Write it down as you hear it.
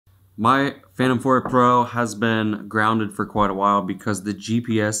My Phantom 4 Pro has been grounded for quite a while because the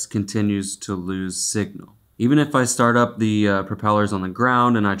GPS continues to lose signal. Even if I start up the propellers on the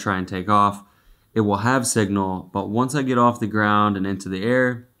ground and I try and take off, it will have signal, but once I get off the ground and into the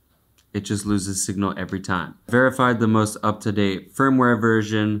air, it just loses signal every time. Verified the most up-to-date firmware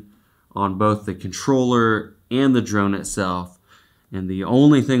version on both the controller and the drone itself, and the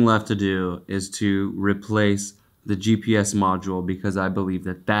only thing left to do is to replace the GPS module because I believe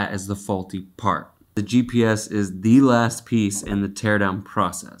that that is the faulty part. The GPS is the last piece in the teardown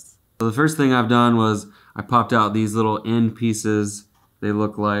process. So the first thing I've done was I popped out these little end pieces. They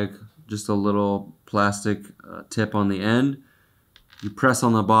look like just a little plastic tip on the end. You press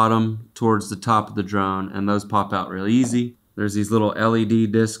on the bottom towards the top of the drone and those pop out real easy. There's these little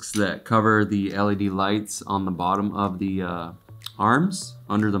LED discs that cover the LED lights on the bottom of the arms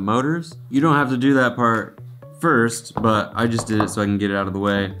under the motors. You don't have to do that part first, but I just did it so I can get it out of the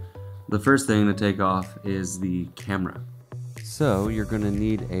way. The first thing to take off is the camera. So you're gonna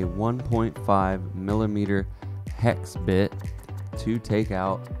need a 1.5 millimeter hex bit to take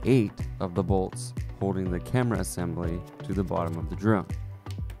out 8 of the bolts holding the camera assembly to the bottom of the drone.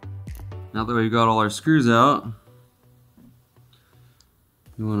 Now that we've got all our screws out,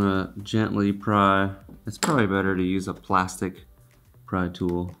 you wanna gently pry. It's probably better to use a plastic pry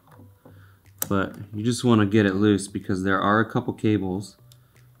tool, but you just want to get it loose because there are a couple cables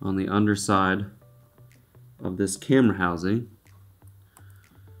on the underside of this camera housing.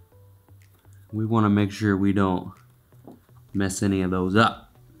 We want to make sure we don't mess any of those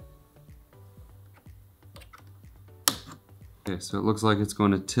up. Okay, so it looks like it's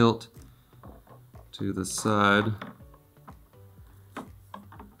going to tilt to the side.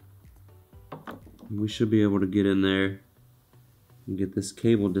 We should be able to get in there and get this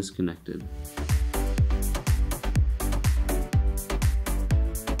cable disconnected.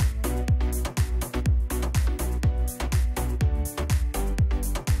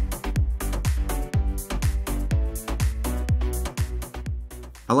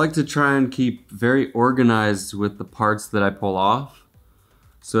 I like to try and keep very organized with the parts that I pull off.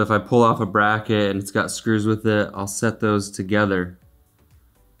 So if I pull off a bracket and it's got screws with it, I'll set those together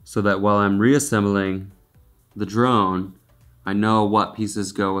so that while I'm reassembling the drone, I know what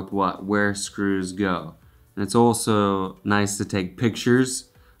pieces go with what, where screws go. And it's also nice to take pictures.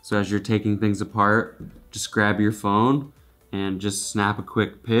 So as you're taking things apart, just grab your phone and just snap a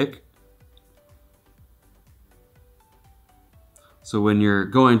quick pic. So when you're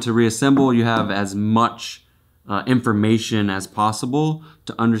going to reassemble, you have as much information as possible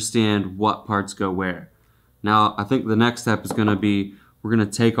to understand what parts go where. Now, I think the next step is gonna be, we're gonna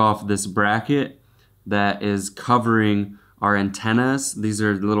take off this bracket that is covering our antennas. These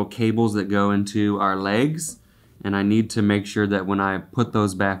are the little cables that go into our legs, and I need to make sure that when I put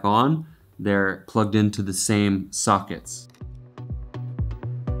those back on, they're plugged into the same sockets.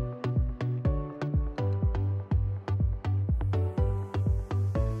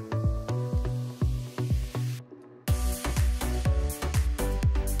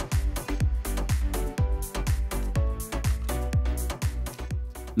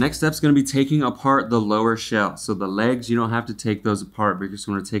 Next step is going to be taking apart the lower shell. So the legs, you don't have to take those apart. We're just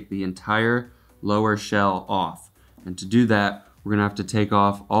going to take the entire lower shell off. And to do that, we're going to have to take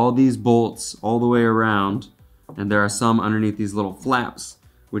off all these bolts all the way around. And there are some underneath these little flaps,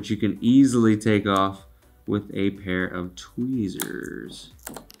 which you can easily take off with a pair of tweezers.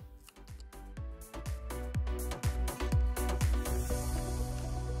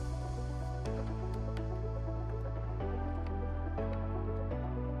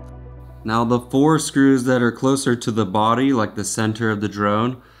 Now the 4 screws that are closer to the body, like the center of the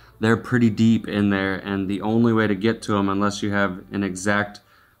drone, they're pretty deep in there, and the only way to get to them, unless you have an exact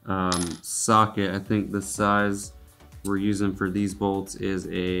socket, I think the size we're using for these bolts is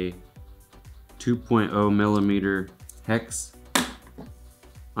a 2.0 millimeter hex.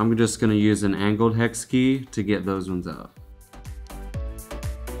 I'm just gonna use an angled hex key to get those ones out.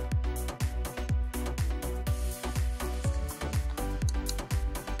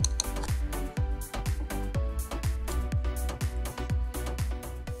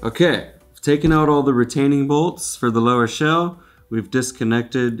 Okay, I've taken out all the retaining bolts for the lower shell. We've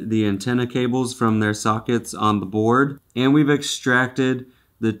disconnected the antenna cables from their sockets on the board, and we've extracted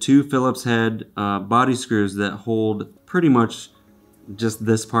the 2 Phillips head body screws that hold pretty much just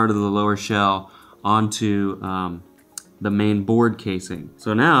this part of the lower shell onto the main board casing.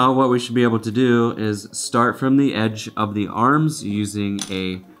 So now what we should be able to do is start from the edge of the arms using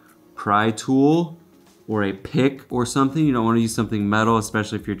a pry tool or a pick or something. You don't want to use something metal,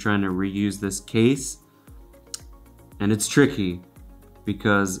 especially if you're trying to reuse this case. And it's tricky.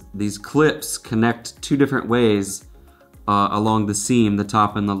 because these clips connect two different ways along the seam, the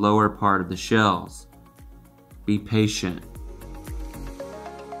top and the lower part of the shells. Be patient.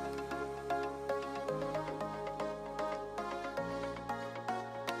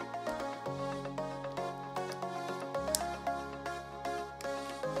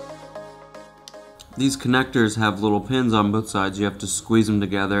 These connectors have little pins on both sides. You have to squeeze them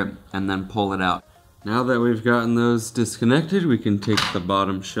together and then pull it out. Now that we've gotten those disconnected, we can take the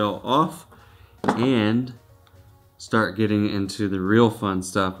bottom shell off and start getting into the real fun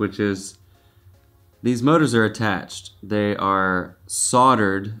stuff, which is these motors are attached. They are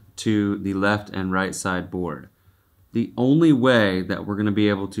soldered to the left and right side board. The only way that we're going to be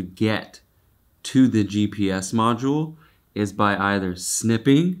able to get to the GPS module is by either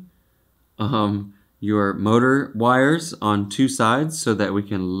snipping your motor wires on two sides so that we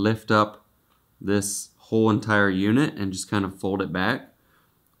can lift up this whole entire unit and just kind of fold it back.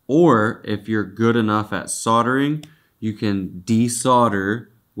 Or if you're good enough at soldering, you can desolder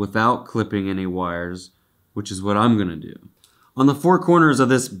without clipping any wires, which is what I'm gonna do. On the four corners of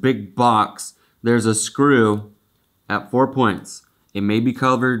this big box, there's a screw at 4 points. It may be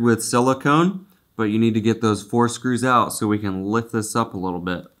covered with silicone, but you need to get those 4 screws out so we can lift this up a little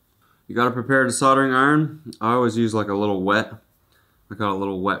bit. You gotta prepare a soldering iron. I always use like a little wet, I got a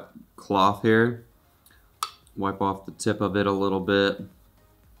little wet cloth here. Wipe off the tip of it a little bit.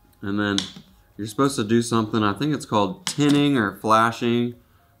 And then you're supposed to do something, I think it's called tinning or flashing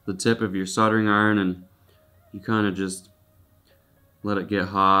the tip of your soldering iron, and you kind of just let it get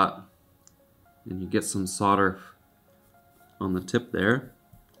hot and you get some solder on the tip there,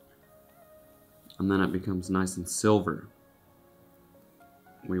 and then it becomes nice and silver.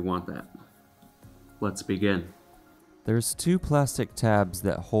 We want that. Let's begin. There's 2 plastic tabs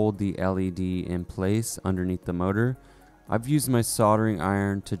that hold the LED in place underneath the motor. I've used my soldering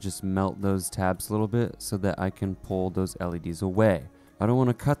iron to just melt those tabs a little bit so that I can pull those LEDs away. I don't want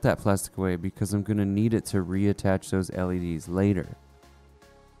to cut that plastic away because I'm going to need it to reattach those LEDs later.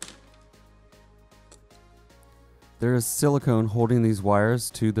 There is silicone holding these wires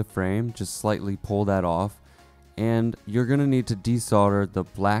to the frame. Just slightly pull that off. And you're going to need to desolder the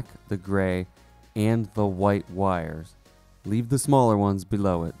black, the gray, and the white wires. Leave the smaller ones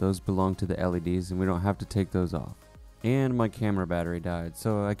below it. Those belong to the LEDs and we don't have to take those off. And my camera battery died,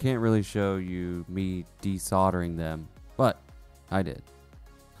 so I can't really show you me desoldering them, but I did.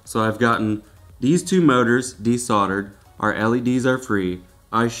 So I've gotten these 2 motors desoldered. Our LEDs are free.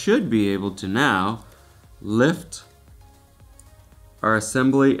 I should be able to now lift our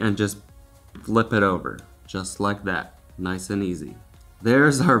assembly and just flip it over. Just like that, nice and easy.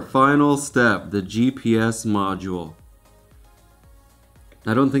 There's our final step, the GPS module.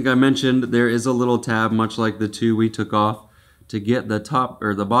 I don't think I mentioned there is a little tab, much like the 2 we took off, to get the top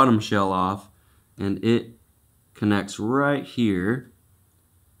or the bottom shell off, and it connects right here.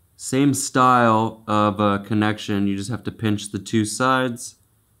 Same style of connection, you just have to pinch the 2 sides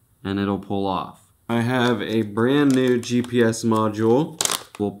and it'll pull off. I have a brand new GPS module.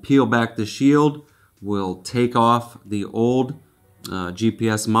 We'll peel back the shield. We'll take off the old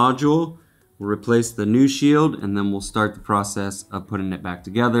GPS module, we'll replace the new shield, and then we'll start the process of putting it back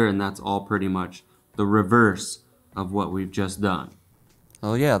together, and that's all pretty much the reverse of what we've just done.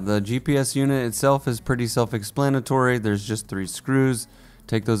 Oh yeah, the GPS unit itself is pretty self-explanatory. There's just 3 screws.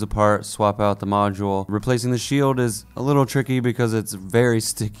 Take those apart, swap out the module. Replacing the shield is a little tricky because it's very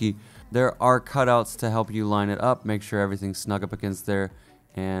sticky. There are cutouts to help you line it up, make sure everything's snug up against there,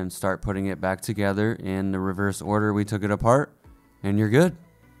 and start putting it back together in the reverse order we took it apart, and you're good.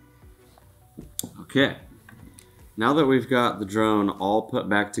 Okay, now that we've got the drone all put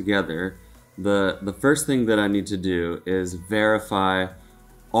back together, the first thing that I need to do is verify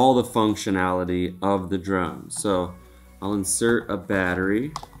all the functionality of the drone. So I'll insert a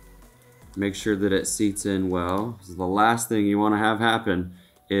battery, make sure that it seats in well. So the last thing you want to have happen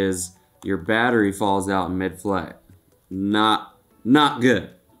is your battery falls out in mid-flight. Not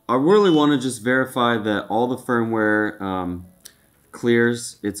good. I really want to just verify that all the firmware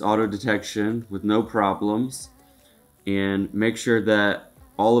clears its auto detection with no problems, and make sure that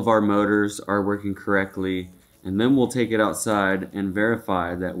all of our motors are working correctly, and then we'll take it outside and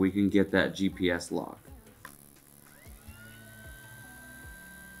verify that we can get that GPS lock.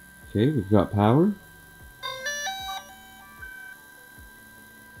 Okay, we've got power.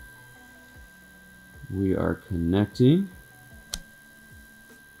 We are connecting.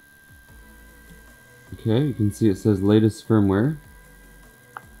 Okay, you can see it says latest firmware.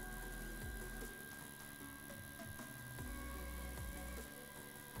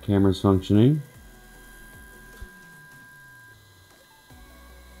 Camera's functioning.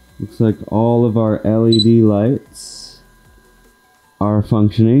 Looks like all of our LED lights are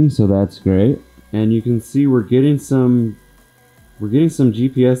functioning, so that's great. And you can see we're getting some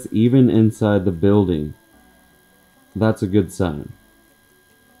GPS even inside the building. That's a good sign.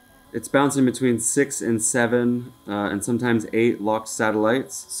 It's bouncing between 6 and 7 and sometimes 8 locked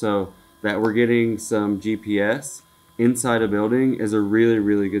satellites, so that we're getting some GPS inside a building is a really,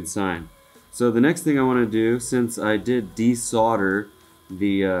 really good sign. So the next thing I want to do, since I did desolder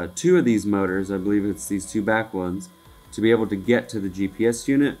the 2 of these motors, I believe it's these 2 back ones, to be able to get to the GPS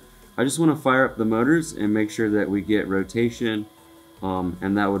unit, I just want to fire up the motors and make sure that we get rotation,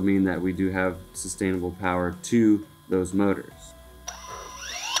 and that would mean that we do have sustainable power to those motors.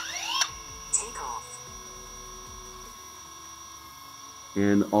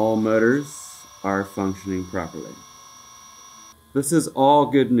 And all motors are functioning properly. This is all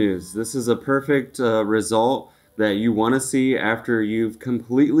good news. This is a perfect result that you want to see after you've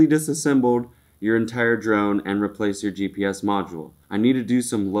completely disassembled your entire drone and replace your GPS module. I need to do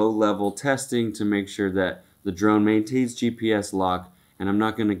some low-level testing to make sure that the drone maintains GPS lock and I'm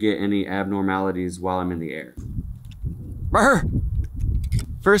not going to get any abnormalities while I'm in the air. Brr!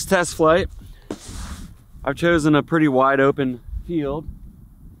 First test flight. I've chosen a pretty wide open field.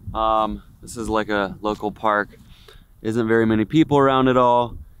 This is like a local park. Isn't very many people around at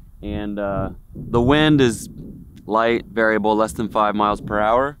all, and the wind is light, variable, less than 5 miles per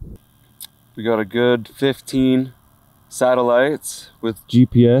hour. We got a good 15 satellites with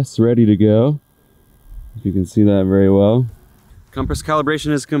GPS ready to go. If you can see that very well. Compass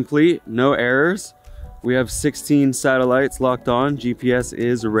calibration is complete, no errors. We have 16 satellites locked on. GPS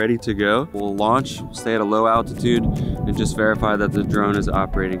is ready to go. We'll launch, stay at a low altitude, and just verify that the drone is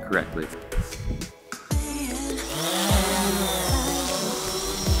operating correctly.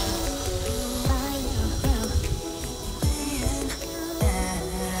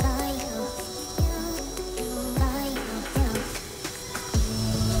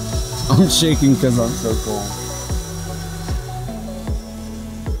 I'm shaking because I'm so cold.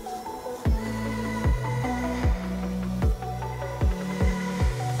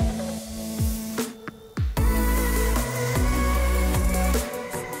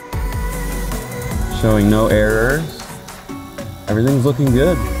 Showing no errors. Everything's looking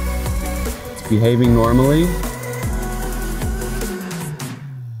good. It's behaving normally.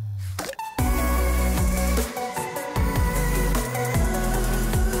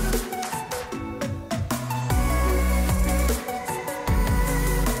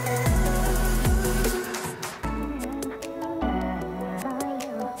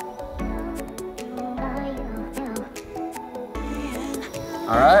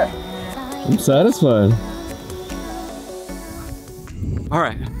 All right. I'm satisfied. All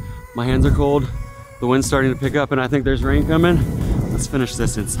right, my hands are cold. The wind's starting to pick up and I think there's rain coming. Let's finish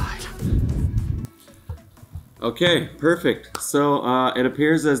this inside. Okay, perfect. So it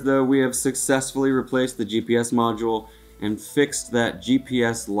appears as though we have successfully replaced the GPS module and fixed that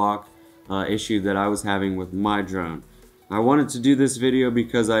GPS lock issue that I was having with my drone. I wanted to do this video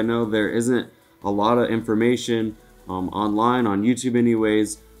because I know there isn't a lot of information online, on YouTube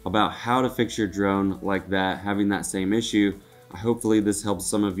anyways, about how to fix your drone like that, having that same issue. Hopefully this helps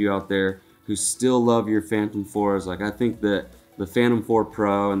some of you out there who still love your Phantom 4s. Like, I think that the Phantom 4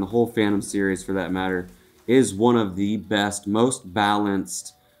 Pro and the whole Phantom series for that matter is one of the best, most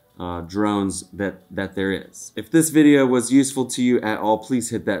balanced drones that there is. If this video was useful to you at all, please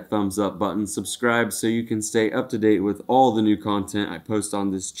hit that thumbs up button, subscribe so you can stay up to date with all the new content I post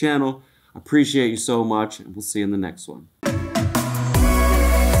on this channel. I appreciate you so much, and we'll see you in the next one.